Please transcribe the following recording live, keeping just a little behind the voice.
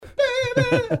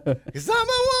baby. 'Cause I'm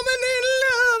a woman in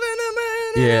love and a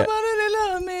man and Yeah. nobody to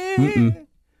love me.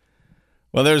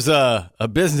 Well, there's a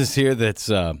business here that's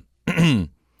in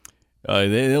a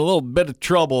little bit of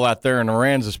trouble out there in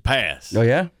Aransas Pass. Oh,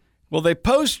 yeah? Well, they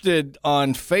posted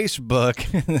on Facebook.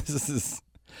 This is,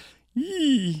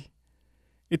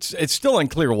 it's still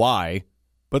unclear why,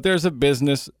 but there's a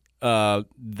business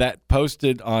that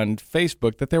posted on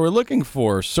Facebook that they were looking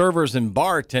for servers and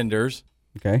bartenders,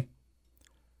 Okay.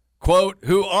 quote,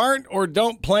 who aren't or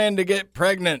don't plan to get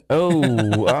pregnant.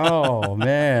 Oh,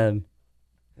 man.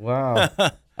 Wow.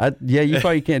 Yeah, you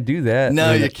probably can't do that. No,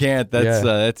 I mean, you can't.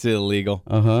 That's illegal.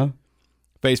 Uh-huh.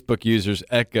 Facebook users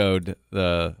echoed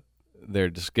their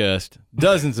disgust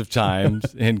dozens of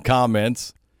times in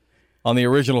comments on the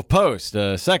original post.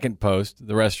 Second post,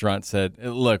 the restaurant said,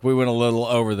 look, we went a little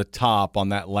over the top on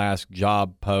that last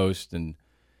job post, and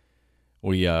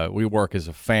we work as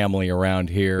a family around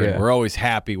here. Yeah. And we're always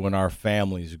happy when our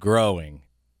family's growing.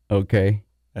 Okay.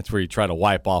 That's where you try to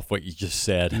wipe off what you just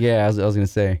said. Yeah, I was going to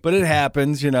say. But it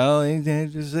happens,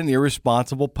 It's just an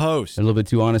irresponsible post. A little bit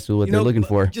too honest with what they're looking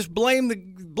for. Just blame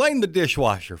the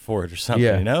dishwasher for it or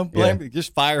something, Yeah,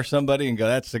 Just fire somebody and go,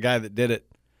 that's the guy that did it.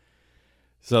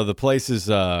 So the place is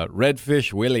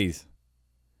Redfish Willie's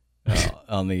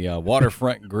on the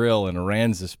Waterfront Grill in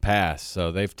Aransas Pass.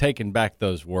 So they've taken back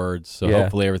those words, so Yeah.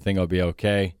 hopefully everything will be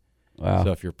okay. Wow.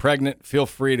 So if you're pregnant, feel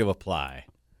free to apply.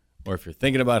 Or if you're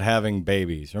thinking about having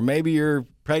babies, or maybe you're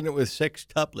pregnant with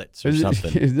sextuplets or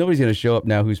something. Nobody's going to show up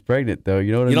now who's pregnant, though.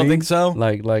 You know what I mean? You don't think so?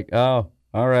 Like, oh,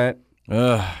 all right.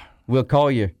 Ugh. We'll call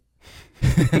you.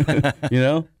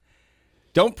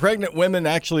 Don't pregnant women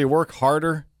actually work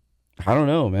harder? I don't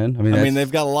know, man. I mean,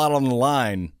 they've got a lot on the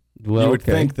line. Well, you would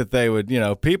okay. think that they would,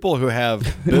 people who have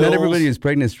bills. Not everybody who's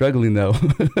pregnant is struggling, though.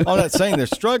 I'm not saying they're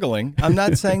struggling. I'm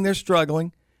not saying they're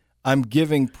struggling. I'm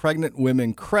giving pregnant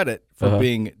women credit for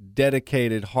being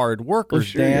dedicated, hard workers,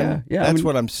 sure, Dan. yeah. That's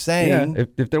what I'm saying. Yeah,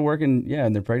 if they're working,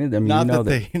 and they're pregnant, I mean, Not you know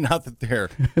not that they're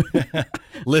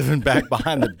living back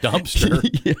behind the dumpster.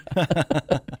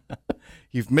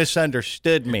 You've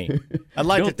misunderstood me. I'd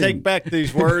like to take back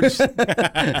these words.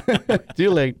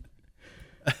 Too late.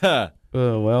 Oh,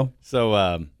 well.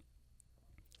 So,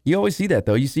 you always see that,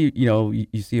 though. You see,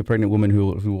 you see a pregnant woman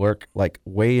who work like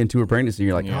way into her pregnancy.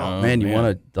 You're like, oh man, you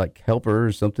want to like help her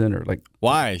or something, or like,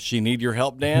 why? Does she need your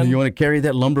help, Dan? You want to carry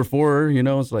that lumber for her?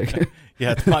 It's like,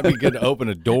 yeah, it might be good to open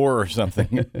a door or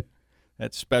something.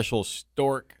 That special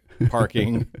stork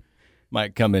parking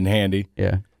might come in handy.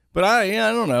 Yeah. But I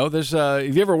don't know. There's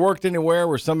have you ever worked anywhere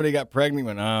where somebody got pregnant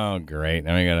and went, oh great,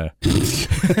 now we gotta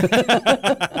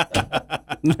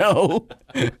No.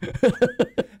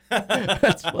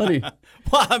 That's funny.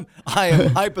 Well, I am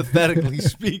hypothetically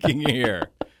speaking here.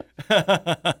 Great.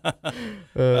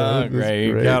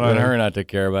 Count on her not to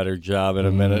care about her job in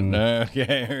a minute.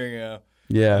 Okay, here we go.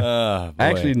 Yeah.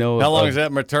 Actually, no. How long is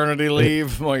that maternity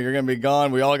leave? Well, you're going to be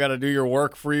gone. We all got to do your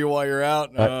work for you while you're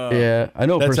out. Yeah. I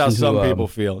know a that's person how some who, people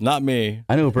feel. Not me.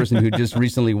 I know a person who just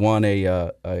recently won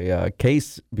a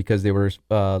case because they were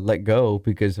let go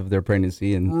because of their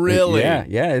pregnancy. And really?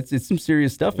 Yeah. It's some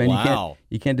serious stuff, man. Wow.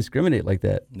 You can't discriminate like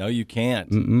that. No, you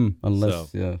can't.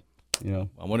 Unless, I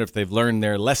wonder if they've learned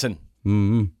their lesson.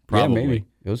 Mm-hmm. Probably. Yeah, maybe.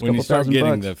 It was when you start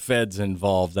getting $2,000. the feds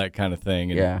involved, that kind of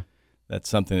thing. And yeah. That's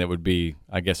something that would be,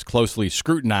 I guess, closely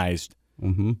scrutinized.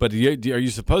 Mm-hmm. But are you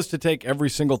supposed to take every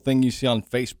single thing you see on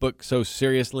Facebook so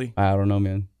seriously? I don't know,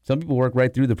 man. Some people work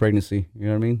right through the pregnancy. You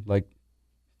know what I mean? Like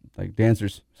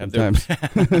dancers sometimes.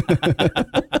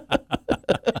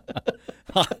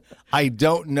 I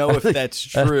don't know if that's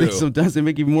true. I think sometimes they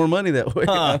make even more money that way.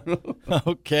 Huh.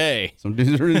 Okay. Some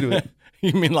dudes are into it.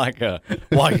 You mean like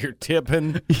while you're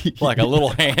tipping, like a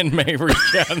little hand may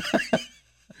reach out and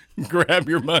grab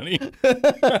your money?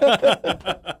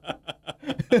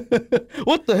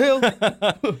 What the hell?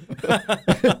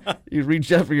 You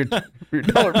reach out for your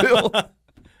dollar bill.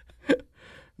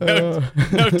 No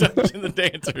touching the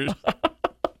dancers.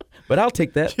 But I'll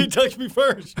take that. You touched me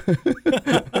first.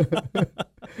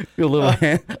 Your little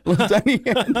tiny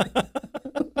hand.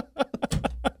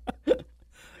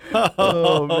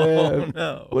 Oh man!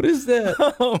 No. What is that?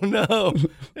 Oh no!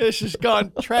 This has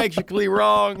gone tragically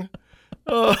wrong.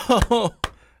 Oh.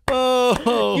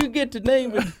 You get to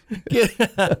name it.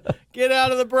 Get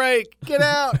out of the break. Get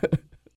out.